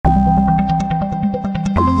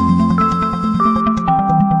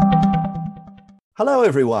Hello,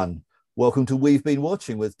 everyone. Welcome to We've Been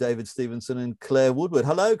Watching with David Stevenson and Claire Woodward.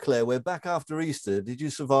 Hello, Claire. We're back after Easter. Did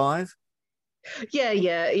you survive?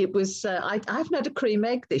 Yeah. It was. I haven't had a cream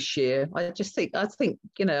egg this year. I think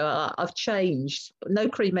I've changed. No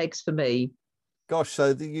cream eggs for me. Gosh,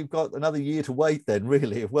 so you've got another year to wait then,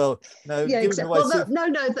 really. Well, no, Yeah, given the exactly. way Well, super. no,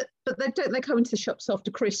 but they don't. They come into the shops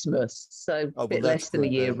after Christmas, so a Oh, well, bit that's less than a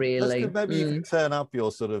good year, then. That's really. good. Maybe you can turn up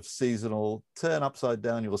your sort of seasonal, turn upside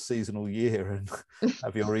down your seasonal year and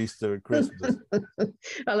have your Easter and Christmas.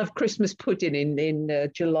 I'll have Christmas pudding in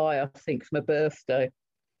July, I think, for my birthday.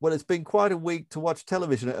 Well, it's been quite a week to watch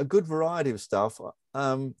television, a good variety of stuff.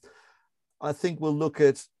 Um, I think we'll look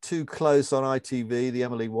at Too Close on ITV, the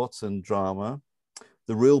Emily Watson drama.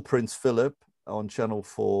 The Real Prince Philip on Channel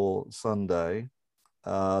 4 Sunday,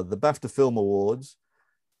 the BAFTA Film Awards,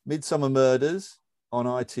 Midsummer Murders on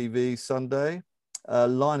ITV Sunday,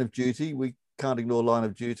 Line of Duty. We can't ignore Line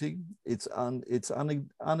of Duty. It's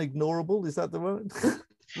unignorable. Is that the word?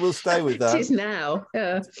 We'll stay with It that. is now.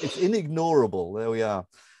 Yeah. It's inignorable. There we are.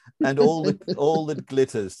 And all that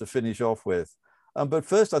glitters to finish off with. But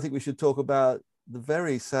first, I think we should talk about the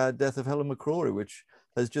very sad death of Helen McCrory, which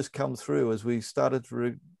has just come through as we started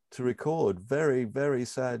to record. Very, very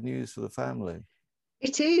sad news for the family.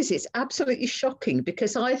 It is. It's absolutely shocking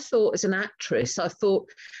because I thought, as an actress, I thought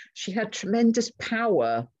she had tremendous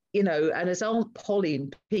power, and as Aunt Polly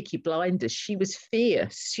in Peaky Blinders, she was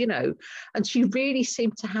fierce, and she really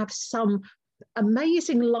seemed to have some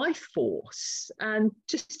amazing life force. And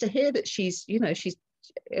just to hear that she's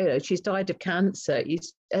died of cancer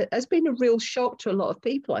has been a real shock to a lot of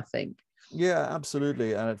people, I think. Yeah,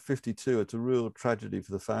 absolutely. And at 52, it's a real tragedy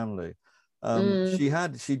for the family.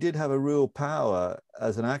 Mm. She did have a real power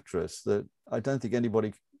as an actress that I don't think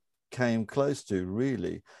anybody came close to,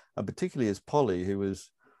 really, and particularly as Polly, who was,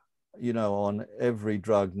 on every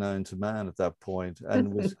drug known to man at that point,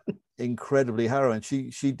 and was incredibly harrowing.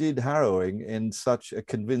 She did harrowing in such a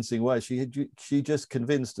convincing way. She just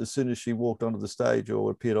convinced as soon as she walked onto the stage or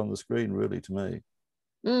appeared on the screen, really, to me.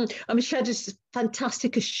 I mean, she had this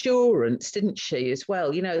fantastic assurance, didn't she, as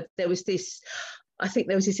well? There was this, I think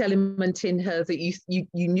there was this element in her that you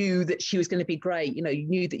knew that she was going to be great. You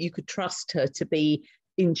knew that you could trust her to be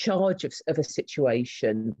in charge of a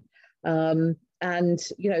situation. And,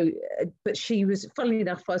 but she was, funnily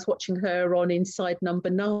enough, I was watching her on Inside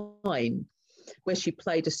Number Nine, where she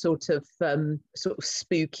played a sort of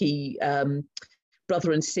spooky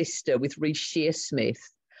brother and sister with Reece Shearsmith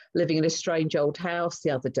living in a strange old house the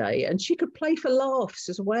other day, and she could play for laughs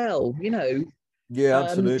as well. Yeah,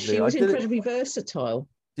 absolutely. She was incredibly versatile.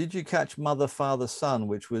 Did you catch Mother, Father, Son,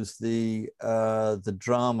 which was the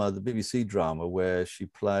drama, the BBC drama, where she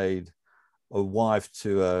played a wife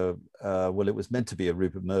to well, it was meant to be a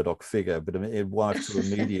Rupert Murdoch figure, but a wife to a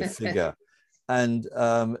media figure, and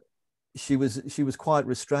she was quite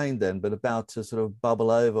restrained then, but about to sort of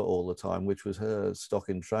bubble over all the time, which was her stock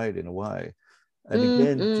in trade in a way. And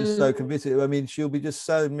again, just so convincing. I mean, she'll be just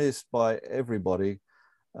so missed by everybody,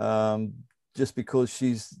 um, just because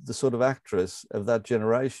she's the sort of actress of that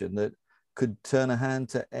generation that could turn a hand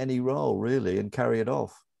to any role, really, and carry it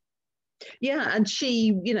off. Yeah, and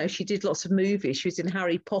she did lots of movies. She was in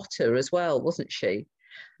Harry Potter as well, wasn't she?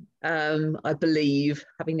 I believe,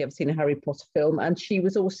 having never seen a Harry Potter film. And she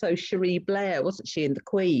was also Cherie Blair, wasn't she, in The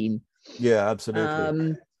Queen? Yeah, absolutely.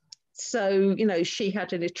 Um, so, she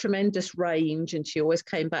had a tremendous range and she always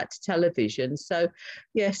came back to television. So,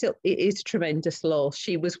 yes, it is a tremendous loss.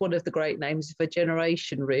 She was one of the great names of her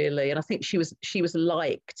generation, really. And I think she was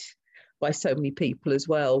liked by so many people as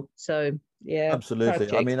well. So, yeah, Absolutely. I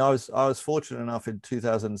tragic. mean, I was fortunate enough in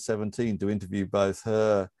 2017 to interview both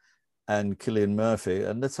her and Killian Murphy,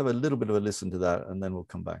 and let's have a little bit of a listen to that, and then we'll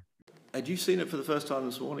come back. Had you seen it for the first time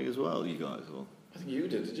this morning as well, you guys? Or? I think you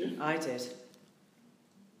did you? I did.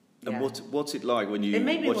 And Yeah. what's it like when you? It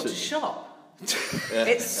made me watch want it? to shop.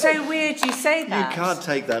 It's so weird you say that. You can't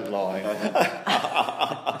take that line.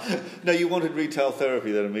 No, you wanted retail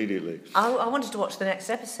therapy then immediately. I wanted to watch the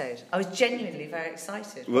next episode. I was genuinely very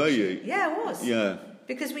excited. Were you? Yeah, I was. Yeah.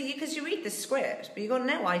 Because you read the script, but you've got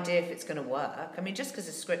no idea if it's going to work. I mean, just because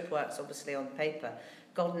the script works, obviously, on paper,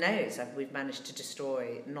 God knows we've managed to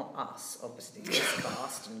destroy, not us, obviously, this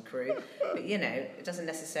cast and crew, but, it doesn't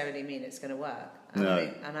necessarily mean it's going to work.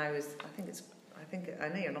 No. I know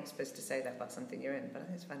you're not supposed to say that about something you're in, but I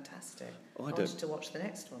think it's fantastic. Oh, I wanted to watch the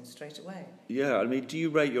next one straight away. Yeah, I mean, do you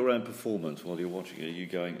rate your own performance while you're watching it? Are you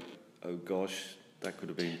going, oh gosh, that could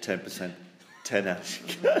have been 10%, 10 out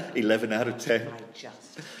of 11 out of 10? I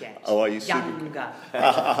just get are you younger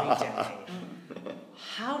every day.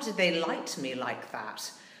 How did they light me like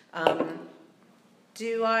that?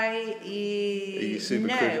 Do I? Are you super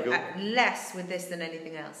no, critical? Less with this than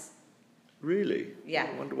anything else. Really? Yeah.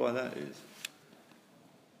 I wonder why that is.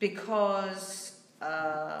 Because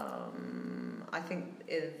I think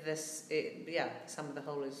some of the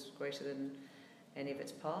whole is greater than any of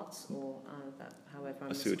its parts, or however I'm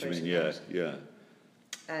I see what you mean. expressing Yeah,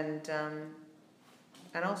 that.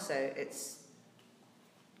 And also it's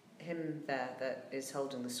him there that is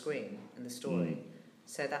holding the screen in the story,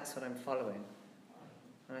 so that's what I'm following.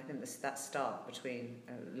 And I think that start between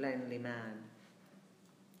a lonely man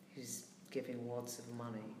who's giving wads of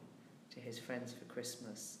money to his friends for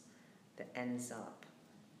Christmas that ends up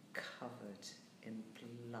covered in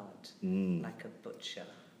blood like a butcher.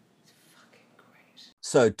 It's fucking great.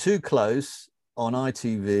 So Too Close on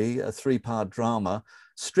ITV, a 3-part drama,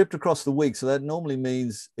 stripped across the week. So that normally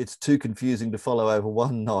means it's too confusing to follow over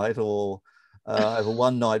one night or over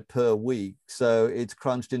one night per week. So it's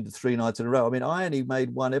crunched into 3 nights in a row. I mean, I only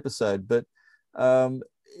made 1 episode, but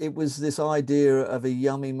it was this idea of a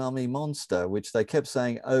yummy mummy monster, which they kept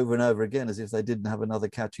saying over and over again as if they didn't have another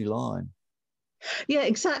catchy line. Yeah,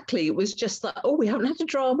 exactly. It was just like, oh, we haven't had a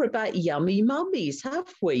drama about yummy mummies,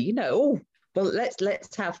 have we? You know, oh, well,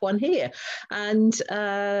 let's have one here. And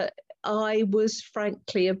I was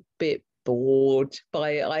frankly a bit bored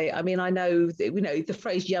by I mean, I know that, you know, the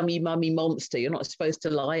phrase yummy mummy monster, you're not supposed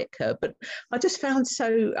to like her, but I just found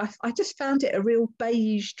it a real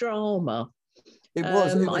beige drama. It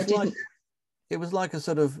was like a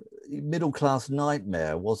sort of middle-class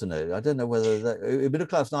nightmare, wasn't it? I don't know whether that a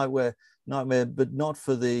middle-class nightmare, but not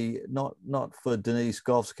for Denise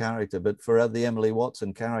Goff's character, but for the Emily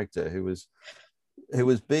Watson character, who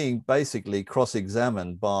was being basically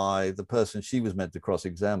cross-examined by the person she was meant to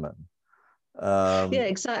cross-examine. Yeah,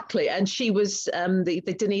 exactly. And she was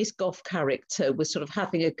the Denise Goff character was sort of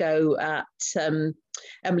having a go at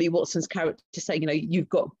Emily Watson's character, saying, you know, you've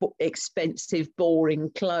got expensive,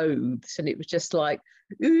 boring clothes, and it was just like,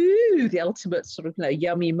 ooh, the ultimate sort of, you know,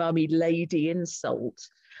 yummy mummy lady insult.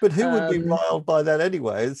 But who would be riled by that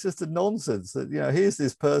anyway? It's just a nonsense that, you know, here's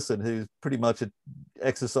this person who's pretty much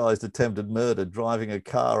exercised attempted murder, driving a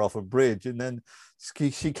car off a bridge, and then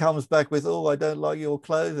she comes back with, oh, I don't like your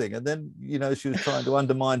clothing. And then, you know, she was trying to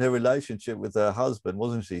undermine her relationship with her husband,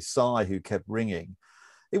 wasn't she? Cy, who kept ringing.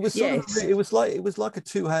 It was it was like a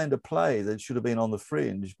two-hander play that should have been on the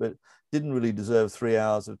fringe, but didn't really deserve 3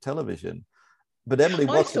 hours of television. But Emily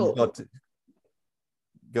Watson got to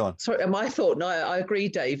go on. Sorry, my thought. No, I agree,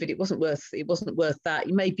 David. It wasn't worth that.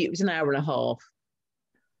 Maybe it was an hour and a half.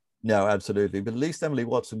 No, absolutely. But at least Emily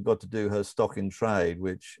Watson got to do her stock in trade,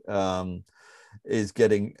 which is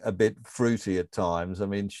getting a bit fruity at times. I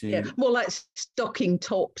mean, more like stocking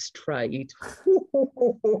tops trade.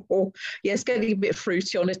 Yes, getting a bit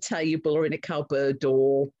fruity on a table or in a cupboard,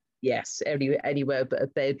 or yes, anywhere but a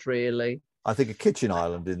bed, really. I think a kitchen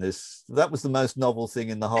island in this, that was the most novel thing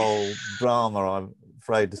in the whole drama, I'm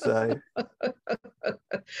afraid to say.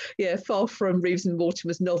 Yeah, far from Reeves and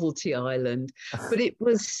Mortimer's Novelty Island. But it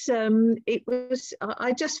was,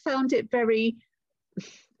 I just found it very,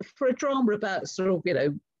 for a drama about sort of, you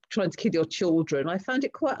know, trying to kill your children, I found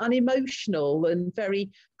it quite unemotional and very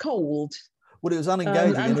cold. Well, it was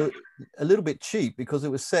unengaging and a little bit cheap because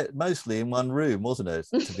it was set mostly in one room, wasn't it?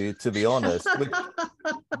 To be honest,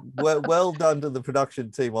 well done to the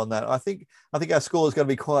production team on that. I think our score is going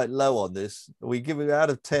to be quite low on this. We give it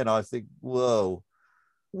out of 10. I think, whoa.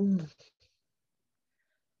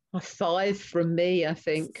 A 5 from me, I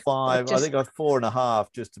think. 5. I think a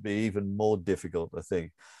 4.5, just to be even more difficult. I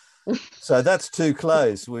think. So that's too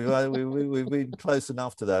close. We've been close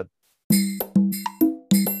enough to that.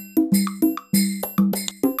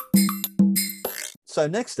 So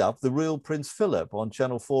next up, The Real Prince Philip on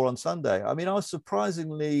Channel 4 on Sunday. I mean, I was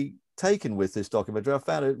surprisingly taken with this documentary. I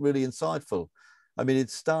found it really insightful. I mean, it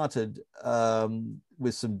started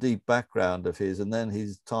with some deep background of his, and then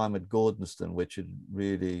his time at Gordonston, which had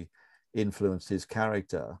really influenced his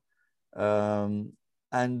character.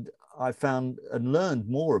 And I found and learned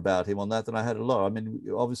more about him on that than I had a lot. I mean,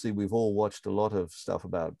 obviously, we've all watched a lot of stuff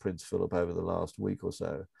about Prince Philip over the last week or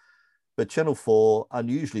so. But Channel 4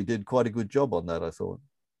 unusually did quite a good job on that, I thought.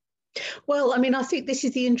 Well, I mean, I think this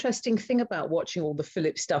is the interesting thing about watching all the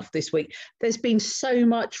Philip stuff this week. There's been so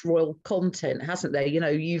much royal content, hasn't there? You know,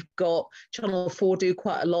 you've got Channel 4 do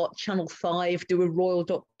quite a lot, Channel 5 do a royal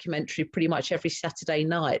documentary pretty much every Saturday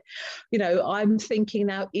night. You know, I'm thinking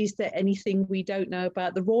now, is there anything we don't know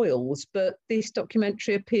about the royals? But this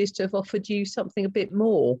documentary appears to have offered you something a bit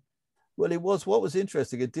more. Well, it was, what was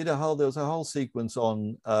interesting, there was a whole sequence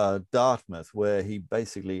on Dartmouth where he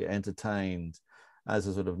basically entertained as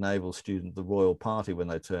a sort of naval student, the royal party when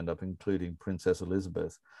they turned up, including Princess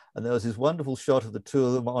Elizabeth. And there was this wonderful shot of the two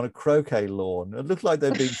of them on a croquet lawn. It looked like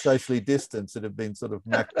they'd been socially distanced and had been sort of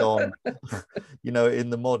macked on, you know, in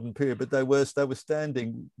the modern period. But they were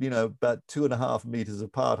standing, you know, about 2.5 meters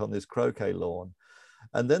apart on this croquet lawn.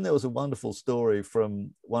 And then there was a wonderful story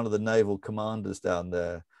from one of the naval commanders down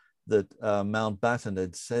there that Mountbatten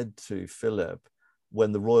had said to Philip,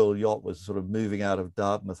 when the royal yacht was sort of moving out of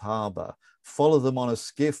Dartmouth Harbour, follow them on a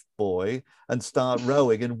skiff, boy, and start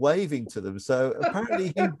rowing and waving to them. So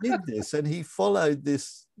apparently he did this, and he followed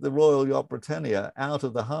the Royal Yacht Britannia out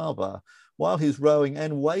of the harbour while he's rowing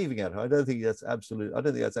and waving at her. I don't think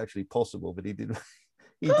that's actually possible, but he did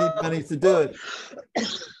manage to do it.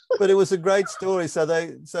 But it was a great story. So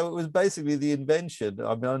it was basically the invention.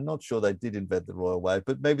 I mean, I'm not sure they did invent the royal wave,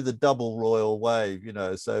 but maybe the double royal wave, you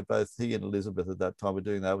know. So both he and Elizabeth at that time were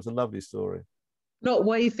doing that. It was a lovely story. Not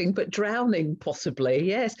waving, but drowning, possibly.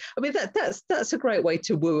 Yes, I mean that's a great way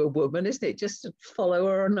to woo a woman, isn't it? Just to follow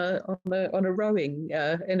her on a rowing,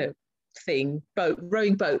 rowing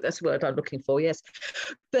boat. That's the word I'm looking for. Yes,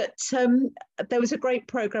 but there was a great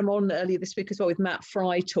program on earlier this week as well with Matt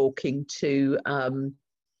Fry talking to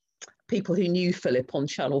people who knew Philip on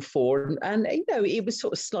Channel 4, and you know, it was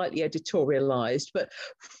sort of slightly editorialized, but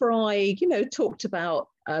Fry, you know, talked about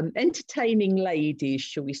entertaining ladies,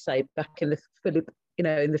 shall we say, back in the Philip, you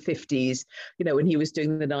know, in the 50s, you know, when he was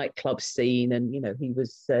doing the nightclub scene, and you know, he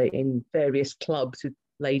was in various clubs with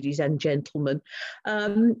ladies and gentlemen.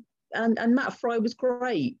 And Matt Fry was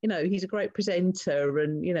great. You know, he's a great presenter,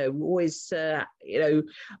 and you know, always you know,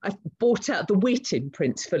 I brought out the wit in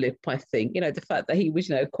Prince Philip. I think, you know, the fact that he was,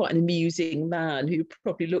 you know, quite an amusing man who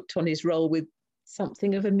probably looked on his role with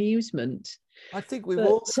something of amusement. I think we've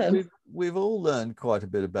all learned quite a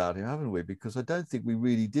bit about him, haven't we? Because I don't think we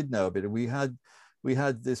really did know a bit. We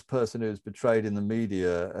had this person who was portrayed in the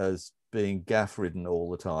media as being gaff-ridden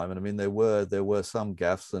all the time, and I mean, there were some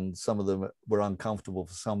gaffes, and some of them were uncomfortable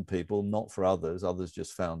for some people, not for others. Others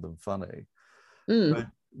just found them funny. But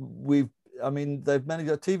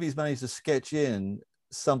TV's managed to sketch in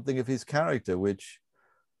something of his character, which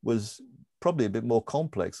was probably a bit more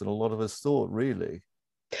complex than a lot of us thought, really.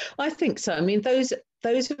 I think so. I mean, those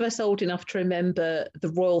of us old enough to remember the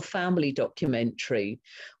Royal Family documentary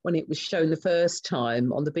when it was shown the first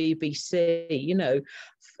time on the BBC, you know,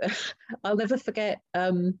 I'll never forget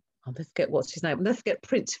what's his name. I'll never forget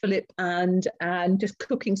Prince Philip and just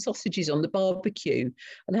cooking sausages on the barbecue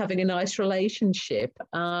and having a nice relationship.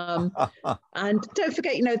 And don't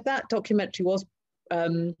forget, you know, that documentary was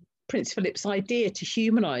Prince Philip's idea to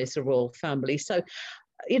humanise the royal family. So,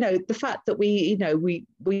 you know, the fact that we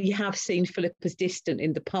have seen Philip as distant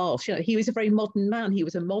in the past, you know, he was a very modern man. He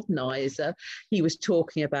was a modernizer. He was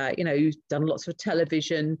talking about, you know, he's done lots of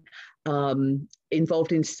television,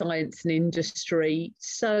 involved in science and industry.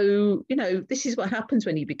 So, you know, this is what happens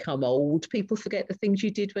when you become old. People forget the things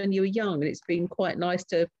you did when you were young, and it's been quite nice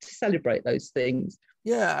to celebrate those things.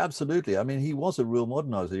 Yeah, absolutely. I mean, he was a real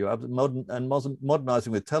modernizer. You're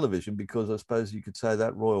modernizing with television, because I suppose you could say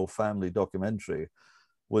that Royal Family documentary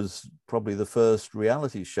was probably the first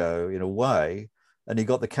reality show in a way. And he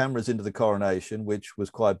got the cameras into the coronation, which was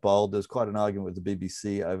quite bold. There's quite an argument with the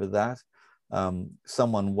BBC over that.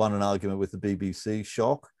 Someone won an argument with the BBC,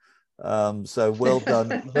 shock. So well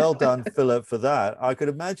done, Philip, for that. I could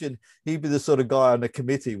imagine he'd be the sort of guy on the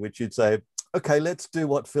committee which you'd say, okay, let's do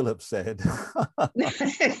what Philip said. Well,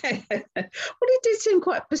 he did seem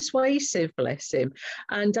quite persuasive, bless him.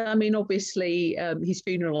 And I mean, obviously, his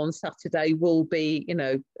funeral on Saturday will be, you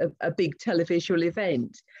know, a big televisual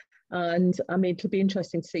event. And I mean, it'll be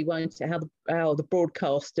interesting to see, won't it, how the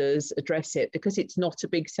broadcasters address it, because it's not a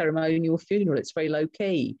big ceremonial funeral. It's very low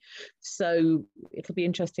key. So it'll be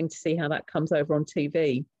interesting to see how that comes over on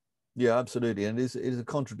TV. Yeah, absolutely. And it is a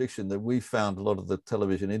contradiction that we found a lot of the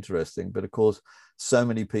television interesting, but of course, so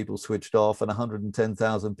many people switched off and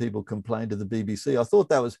 110,000 people complained to the BBC. I thought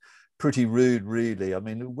that was pretty rude, really. I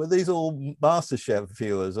mean, were these all MasterChef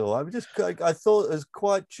viewers? Or I thought it was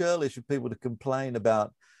quite churlish of people to complain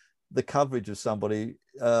about the coverage of somebody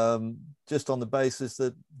just on the basis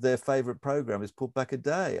that their favorite program is put back a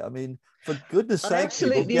day. I mean, for goodness sake,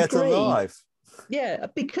 people get a life. Yeah,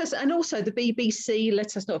 because, and also the BBC,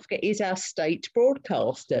 let us not forget, is our state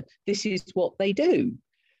broadcaster. This is what they do.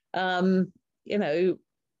 You know,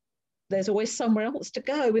 there's always somewhere else to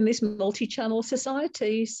go in this multi-channel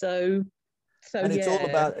society. So and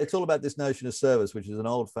it's all about this notion of service, which is an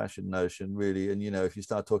old-fashioned notion, really. And you know, if you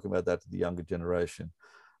start talking about that to the younger generation,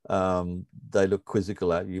 they look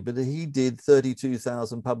quizzical at you. But he did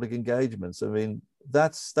 32,000 public engagements. I mean,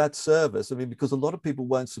 that's service. I mean, because a lot of people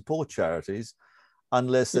won't support charities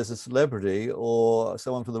unless there's a celebrity or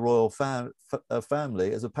someone from the royal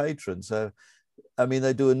family as a patron. So, I mean,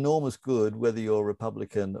 they do enormous good, whether you're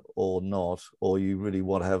Republican or not, or you really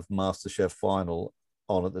want to have MasterChef final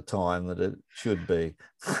on at the time that it should be.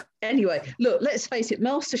 Anyway, look, let's face it,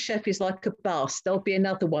 MasterChef is like a bus. There'll be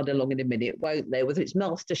another one along in a minute, won't there? Whether it's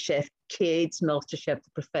MasterChef Kids, MasterChef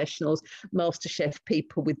the Professionals, MasterChef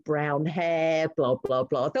people with brown hair, blah, blah,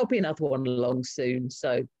 blah. There'll be another one along soon.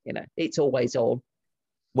 So, you know, it's always on.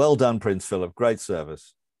 Well done, Prince Philip. Great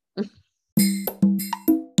service.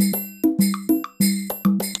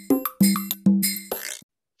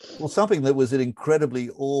 Well, something that was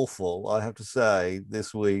incredibly awful, I have to say,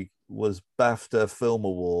 this week was BAFTA Film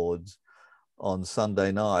Awards on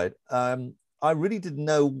Sunday night. I really didn't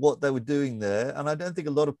know what they were doing there, and I don't think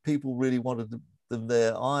a lot of people really wanted them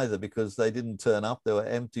there either, because they didn't turn up. There were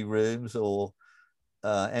empty rooms or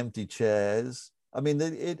empty chairs. I mean,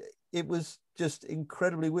 it was just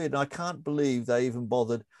incredibly weird. And I can't believe they even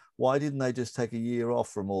bothered. Why didn't they just take a year off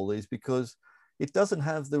from all these? Because it doesn't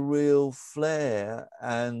have the real flair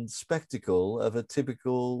and spectacle of a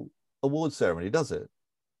typical award ceremony, does it?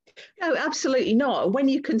 No, absolutely not. When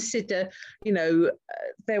you consider, you know,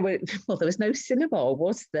 there was no cinema,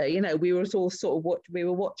 was there? You know, we were all sort of we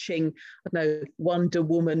were watching, I don't know, Wonder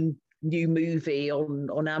Woman new movie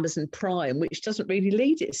on Amazon Prime, which doesn't really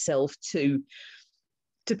lead itself to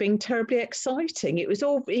being terribly exciting. It was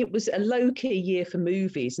a low-key year for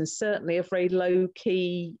movies, and certainly a very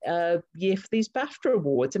low-key year for these BAFTA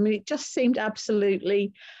awards. I mean, it just seemed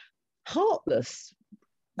absolutely heartless,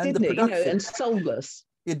 didn't it? You know, and soulless.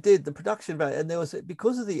 It did. The production value, and there was,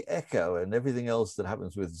 because of the echo and everything else that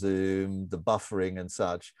happens with Zoom, the buffering and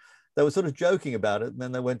such, they were sort of joking about it. And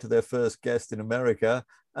then they went to their first guest in America,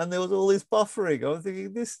 and there was all this buffering. I was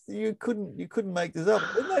thinking, you couldn't make this up.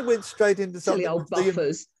 Then they went straight into something. Silly old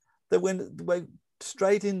buffers. They went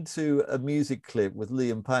straight into a music clip with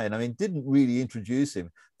Liam Payne. I mean, didn't really introduce him.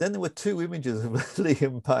 Then there were two images of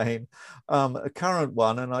Liam Payne, a current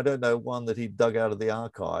one, and I don't know, one that he dug out of the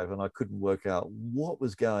archive, and I couldn't work out what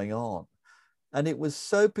was going on. And it was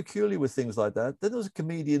so peculiar with things like that. Then there was a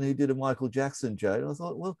comedian who did a Michael Jackson joke. And I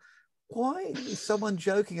thought, well, why is someone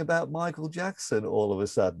joking about Michael Jackson all of a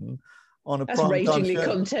sudden on a That's prime time ragingly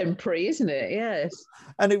show? Contemporary, isn't it? Yes.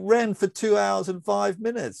 And it ran for 2 hours and 5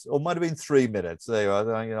 minutes, or might have been 3 minutes. There you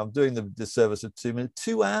are. You know, I'm doing the disservice of 2 minutes.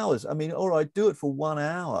 2 hours. I mean, all right, do it for 1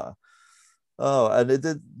 hour. Oh, and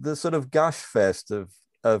the sort of gush fest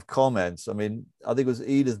of comments. I mean, I think it was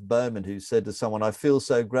Edith Bowman who said to someone, "I feel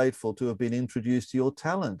so grateful to have been introduced to your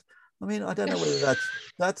talent." I mean, I don't know whether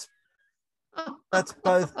that's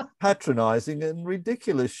both patronizing and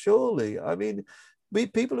ridiculous, surely. I mean,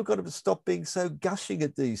 people have got to stop being so gushing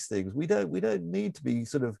at these things. We don't need to be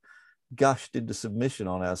sort of gushed into submission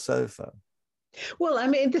on our sofa. Well, I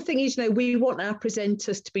mean, the thing is, you know, we want our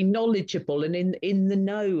presenters to be knowledgeable and in the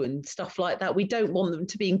know and stuff like that. We don't want them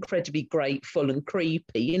to be incredibly grateful and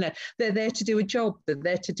creepy. You know, they're there to do a job. They're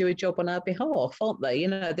there to do a job on our behalf, aren't they? You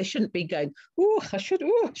know, they shouldn't be going, I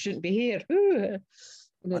shouldn't be here. Ooh.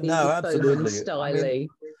 You know, no, absolutely. I mean,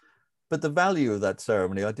 but the value of that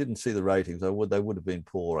ceremony, I didn't see the ratings. They would have been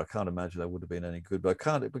poor. I can't imagine they would have been any good. But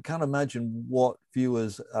I can't imagine what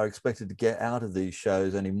viewers are expected to get out of these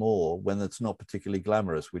shows anymore when it's not particularly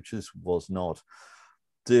glamorous, which this was not.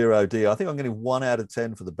 Dear oh dear. I think I'm getting 1 out of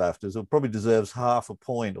 10 for the BAFTAs. It probably deserves half a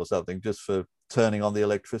point or something just for turning on the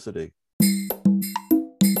electricity.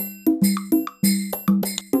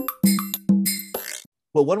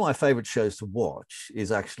 Well, one of my favorite shows to watch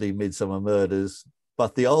is actually Midsummer Murders,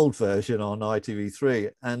 but the old version on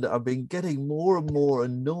ITV3. And I've been getting more and more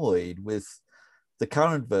annoyed with the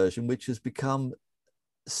current version, which has become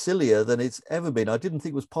sillier than it's ever been. I didn't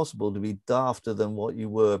think it was possible to be dafter than what you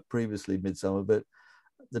were previously, Midsummer, but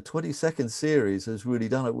the 22nd series has really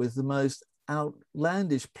done it with the most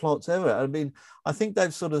outlandish plots ever. I mean, I think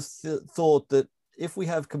they've sort of thought that if we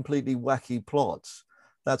have completely wacky plots,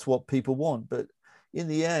 that's what people want. But in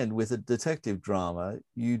the end, with a detective drama,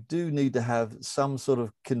 you do need to have some sort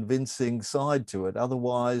of convincing side to it.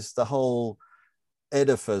 Otherwise, the whole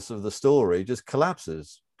edifice of the story just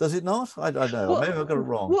collapses. Does it not? I don't know. Maybe I've got it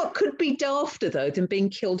wrong. What could be dafter, though, than being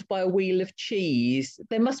killed by a wheel of cheese?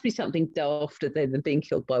 There must be something dafter than being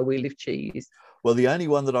killed by a wheel of cheese. Well, the only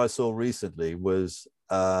one that I saw recently was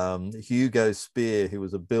Hugo Spear, who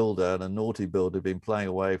was a builder and a naughty builder, been playing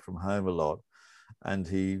away from home a lot. And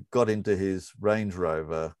he got into his Range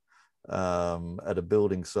Rover at a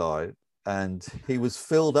building site and he was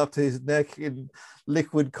filled up to his neck in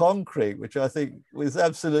liquid concrete, which I think was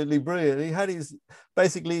absolutely brilliant. He had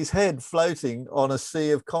basically his head floating on a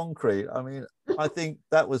sea of concrete. I mean, I think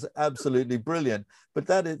that was absolutely brilliant. But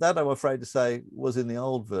that I'm afraid to say was in the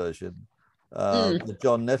old version, the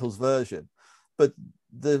John Nettles version. But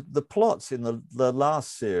the plots in the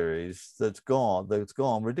last series that's gone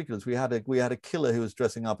ridiculous. We had a killer who was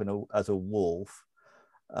dressing up as a wolf.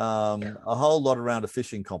 A whole lot around a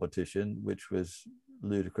fishing competition, which was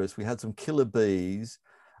ludicrous. We had some killer bees,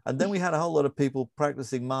 and then we had a whole lot of people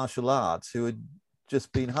practicing martial arts who had just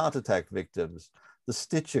been heart attack victims, the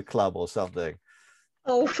Stitcher Club or something.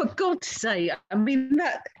 Oh, for God's sake! I mean,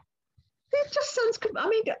 it just sounds. I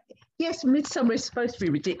mean, yes, Midsummer is supposed to be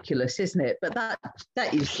ridiculous, isn't it? But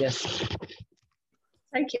that is just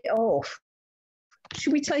take it off.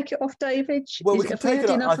 Should we take it off, David? Well, we can take it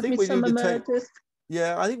off. I think we need to Murders?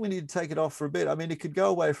 Yeah, I think we need to take it off for a bit. I mean, it could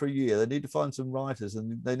go away for a year. They need to find some writers,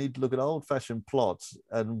 and they need to look at old-fashioned plots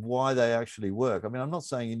and why they actually work. I mean, I'm not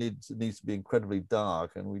saying it needs to be incredibly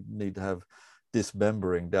dark, and we need to have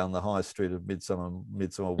dismembering down the high street of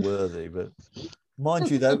Midsummer Worthy. But mind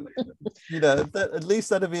you, that at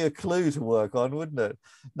least that'd be a clue to work on, wouldn't it?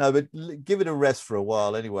 No, but give it a rest for a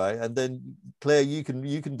while anyway, and then Claire, you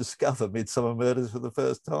can discover Midsummer Murders for the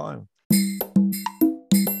first time.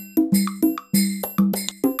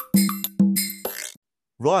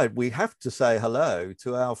 Right, we have to say hello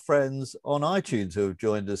to our friends on iTunes who have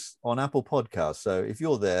joined us on Apple Podcasts. So if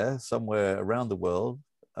you're there somewhere around the world,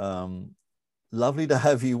 lovely to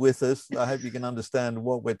have you with us. I hope you can understand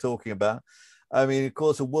what we're talking about. I mean, of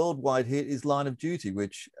course, a worldwide hit is Line of Duty,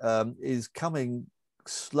 which is coming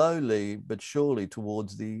slowly but surely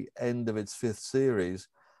towards the end of its 5th series.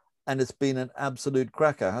 And it's been an absolute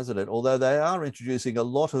cracker, hasn't it? Although they are introducing a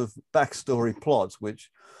lot of backstory plots,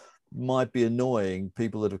 which might be annoying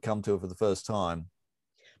people that have come to it for the first time.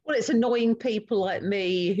 Well, it's annoying people like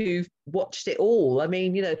me who've watched it all. I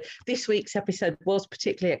mean, this week's episode was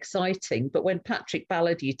particularly exciting, but when Patrick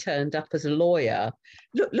Balladie turned up as a lawyer,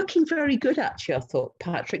 looking very good, actually, I thought,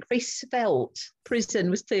 Patrick, very svelte. Prison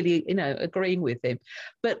was clearly, agreeing with him.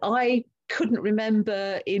 But I couldn't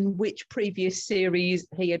remember in which previous series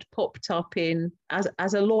he had popped up in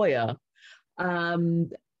as a lawyer.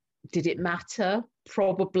 Did it matter?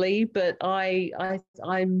 Probably, but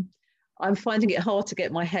I'm finding it hard to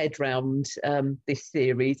get my head round this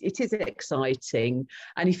series. It is exciting,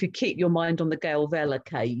 and if you keep your mind on the Gail Vella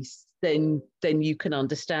case, then you can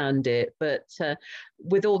understand it. But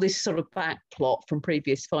with all this sort of back plot from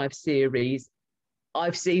previous 5 series,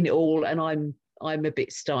 I've seen it all, and I'm a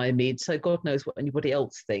bit stymied. So God knows what anybody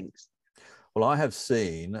else thinks. Well, I have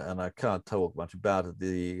seen, and I can't talk much about it,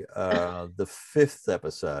 the 5th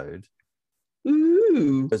episode.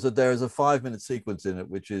 Ooh. There is a 5-minute sequence in it,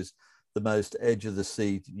 which is the most edge of the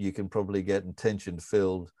seat you can probably get and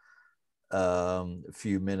tension-filled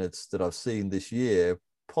few minutes that I've seen this year,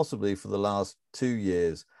 possibly for the last 2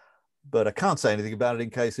 years. But I can't say anything about it in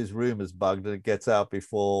case his room is bugged and it gets out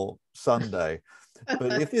before Sunday.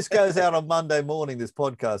 But if this goes out on Monday morning, this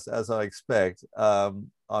podcast, as I expect,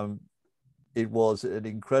 it was an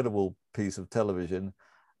incredible piece of television.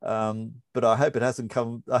 But I hope it hasn't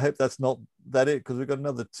come. I hope that's not it, because we've got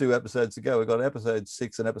another 2 episodes to go. We've got episode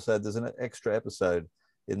 6 and there's an extra episode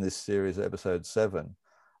in this series, episode 7.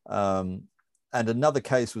 And another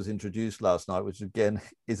case was introduced last night, which again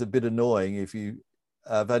is a bit annoying if you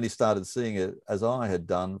have only started seeing it, as I had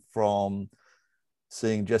done, from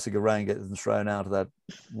seeing Jessica Raine get thrown out of that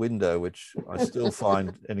window, which I still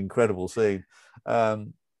find an incredible scene.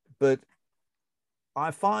 But I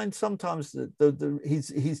find sometimes that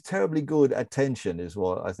he's terribly good at tension, is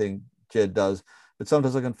what I think Jed does. But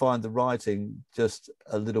sometimes I can find the writing just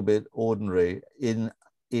a little bit ordinary in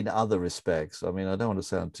other respects. I mean, I don't want to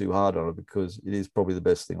sound too hard on it, because it is probably the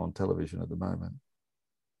best thing on television at the moment.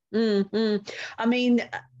 Mm-hmm. I mean,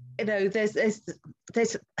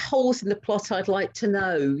 there's holes in the plot I'd like to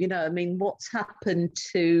know. I mean, what's happened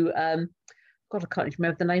to God, I can't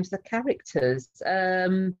remember the names of the characters.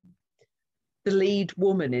 The lead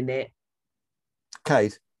woman in it,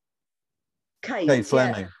 Kate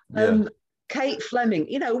Fleming. Yeah. Kate Fleming.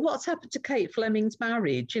 What's happened to Kate Fleming's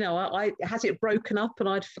marriage? Has it broken up and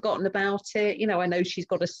I'd forgotten about it? I know she's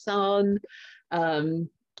got a son.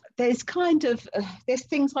 There's there's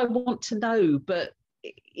things I want to know, but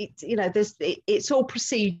it's all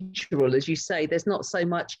procedural, as you say. There's not so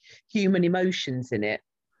much human emotions in it.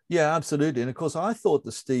 Yeah, absolutely. And of course, I thought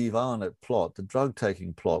the Steve Arnott plot, the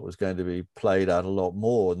drug-taking plot, was going to be played out a lot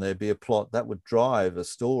more, and there'd be a plot that would drive a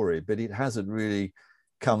story, but it hasn't really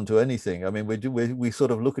come to anything. I mean, we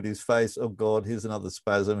sort of look at his face. Oh God, here's another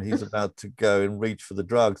spasm. He's about to go and reach for the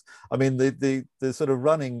drugs. I mean, the sort of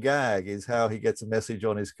running gag is how he gets a message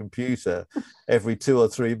on his computer every 2 or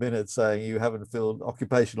 3 minutes saying, "You haven't filled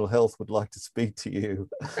occupational health would like to speak to you."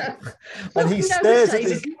 Well, and he stares at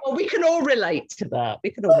David, we can all relate to that.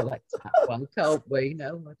 We can all relate to that one, can't we?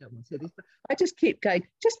 No, I don't want to do this. But I just keep going,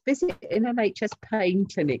 just visit an NHS pain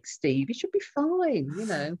clinic, Steve. You should be fine, you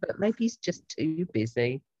know, but maybe he's just too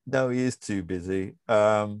busy. No, he is too busy.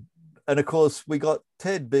 And of course, we got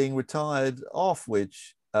Ted being retired off,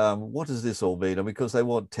 which, what does this all mean? And because they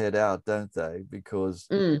want Ted out, don't they? Because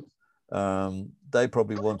they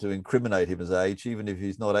probably want to incriminate him as H, even if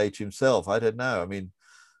he's not H himself. I don't know. I mean,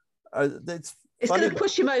 it's going to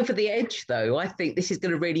push him over the edge, though. I think this is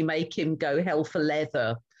going to really make him go hell for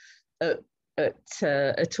leather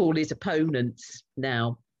at all his opponents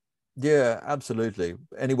now. Yeah, absolutely.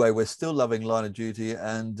 Anyway, we're still loving Line of Duty,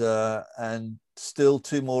 and still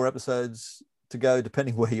 2 more episodes to go,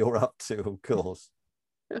 depending where you're up to, of course.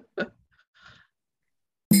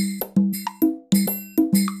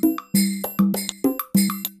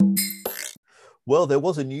 Well, there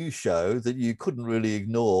was a new show that you couldn't really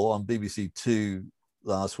ignore on BBC Two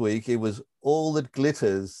last week. It was All That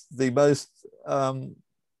Glitters, the most, in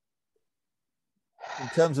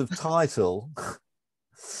terms of title,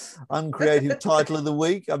 uncreative title of the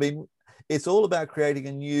week. I mean, it's all about creating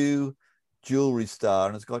a new jewelry star,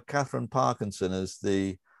 and it's got Catherine Parkinson as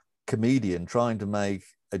the comedian trying to make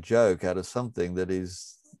a joke out of something that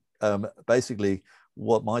is basically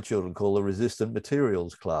what my children call a resistant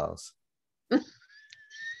materials class.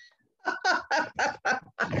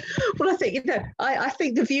 Well, I think, you know, I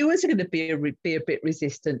think the viewers are going to be a bit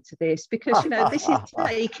resistant to this, because, you know, this is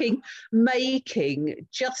making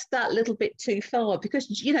just that little bit too far, because,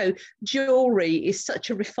 you know, jewelry is such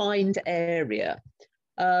a refined area.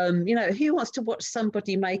 You know, who wants to watch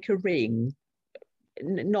somebody make a ring?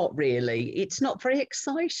 Not really. It's not very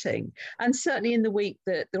exciting. And certainly in the week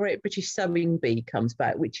that the Great British Sewing Bee comes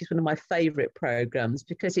back, which is one of my favourite programmes,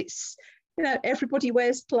 because it's, you know, everybody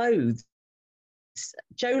wears clothes.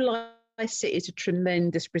 Joe Lycett is a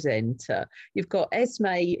tremendous presenter. You've got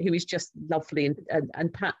Esme, who is just lovely,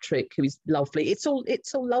 and Patrick, who is lovely. It's all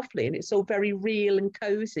lovely, and it's all very real and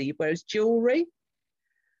cosy. Whereas jewelry,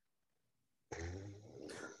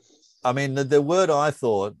 I mean, the word I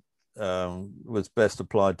thought was best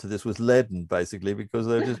applied to this was leaden, basically, because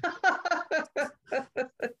they're just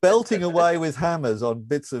belting away with hammers on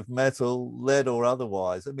bits of metal, lead or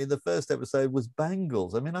otherwise. I mean, the first episode was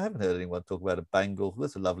bangles. I mean, I haven't heard anyone talk about a bangle.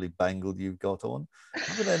 What's a lovely bangle you've got on? I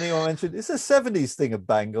haven't heard anyone mention it's a 70s thing, a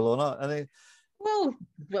bangle or not. I mean, well,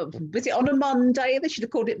 was it on a Monday? They should have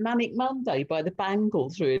called it Manic Monday by the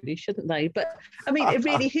Bangles, really, shouldn't they? But I mean,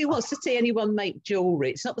 really, who wants to see anyone make jewelry?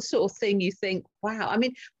 It's not the sort of thing you think, wow. I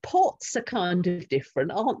mean, pots are kind of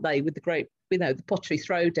different, aren't they? With the great, you know, the pottery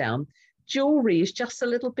throwdown. Jewelry is just a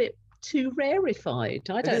little bit too rarefied.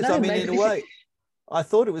 I don't know. I mean, in a way, I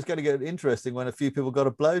thought it was going to get interesting when a few people got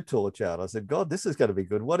a blowtorch out. I said, God, this is going to be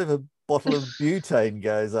good. What if a bottle of butane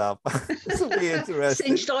goes up? This will be interesting.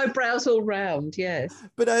 Singed eyebrows all round, yes.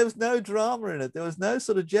 But there was no drama in it. There was no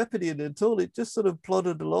sort of jeopardy in it at all. It just sort of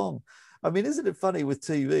plodded along. I mean, isn't it funny with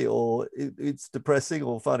TV, or it's depressing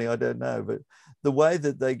or funny? I don't know. But the way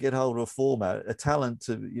that they get hold of a format, a talent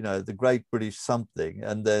to, you know, the Great British something,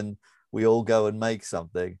 and then we all go and make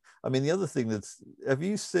something. I mean, the other thing have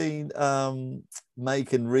you seen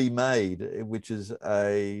Make and Remade, which is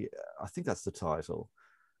I think that's the title.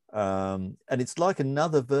 And it's like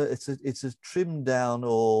another, it's a trimmed down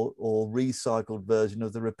or recycled version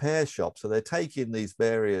of the repair shop. So they take in these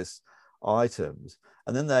various items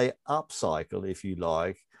and then they upcycle, if you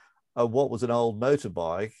like, what was an old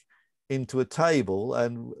motorbike into a table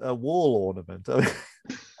and a wall ornament. I mean,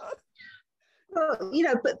 well, you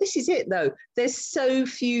know, but this is it though. There's so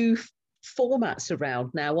few formats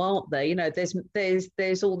around now, aren't there? You know,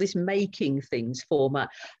 there's all this making things format.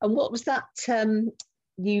 And what was that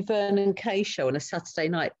new Vernon Kay show on a Saturday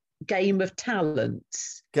night? Game of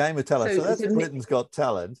Talents. Game of Talent. So that's Britain's Got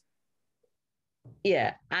Talent.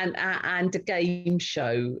 Yeah, and a game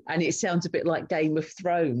show, and it sounds a bit like Game of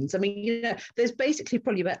Thrones. I mean, you know, there's basically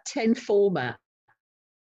probably about 10 formats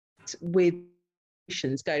with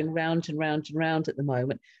going round and round and round at the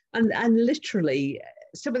moment, and literally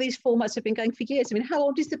some of these formats have been going for years. I mean, how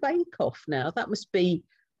old is the Bake Off now? That must be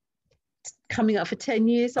coming up for 10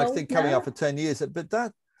 years old. I think coming up for 10 years, but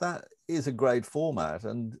that is a great format,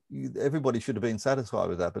 and everybody should have been satisfied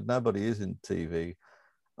with that, but nobody is in TV,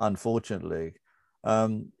 unfortunately.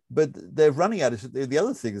 But they're running out of, the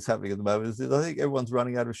other thing that's happening at the moment is that I think everyone's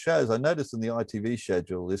running out of shows. I noticed in the ITV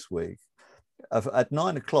schedule this week, at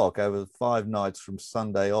 9 o'clock over 5 nights from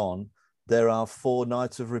Sunday on, there are 4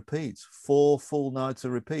 nights of repeats, 4 full nights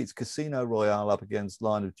of repeats. Casino Royale up against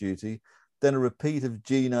Line of Duty, then a repeat of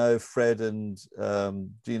Gino, Fred, and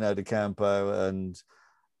Gino D'Acampo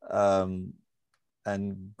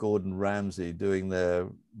and Gordon Ramsay doing their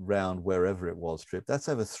round wherever it was trip. That's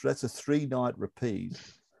a 3-night repeat,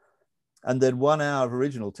 and then 1 hour of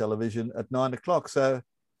original television at 9 o'clock. So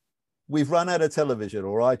we've run out of television,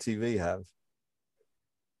 or ITV have.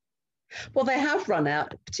 Well, they have run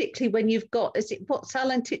out, particularly when you've got, what's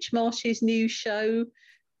Alan Titchmarsh's new show?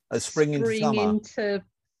 Spring into Summer.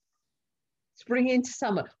 Spring into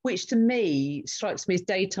Summer, which to me strikes me as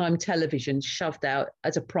daytime television shoved out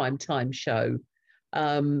as a prime time show.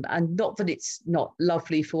 And not that it's not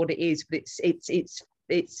lovely for what it is, but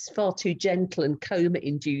it's far too gentle and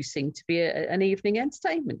coma-inducing to be an evening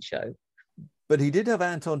entertainment show. But he did have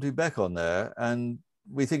Anton Dubek on there, and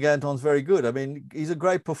we think Anton's very good. I mean, he's a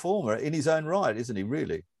great performer in his own right, isn't he,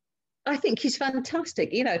 really? I think he's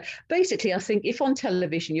fantastic. You know, basically, I think if on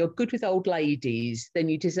television you're good with old ladies, then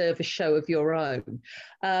you deserve a show of your own.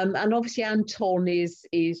 And obviously, Anton is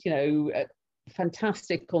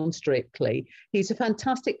fantastic on Strictly. He's a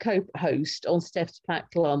fantastic co-host on Steph's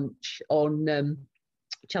Packed Lunch on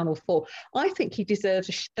Channel 4. I think he deserves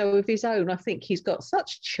a show of his own. I think he's got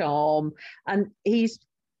such charm, and he's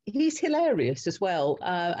hilarious as well,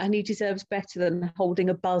 and he deserves better than holding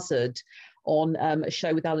a buzzard on a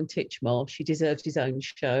show with Alan Titchmarsh. He deserves his own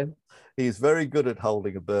show. He's very good at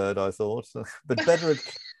holding a bird, I thought, but better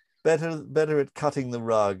at cutting the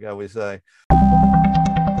rug, I would say.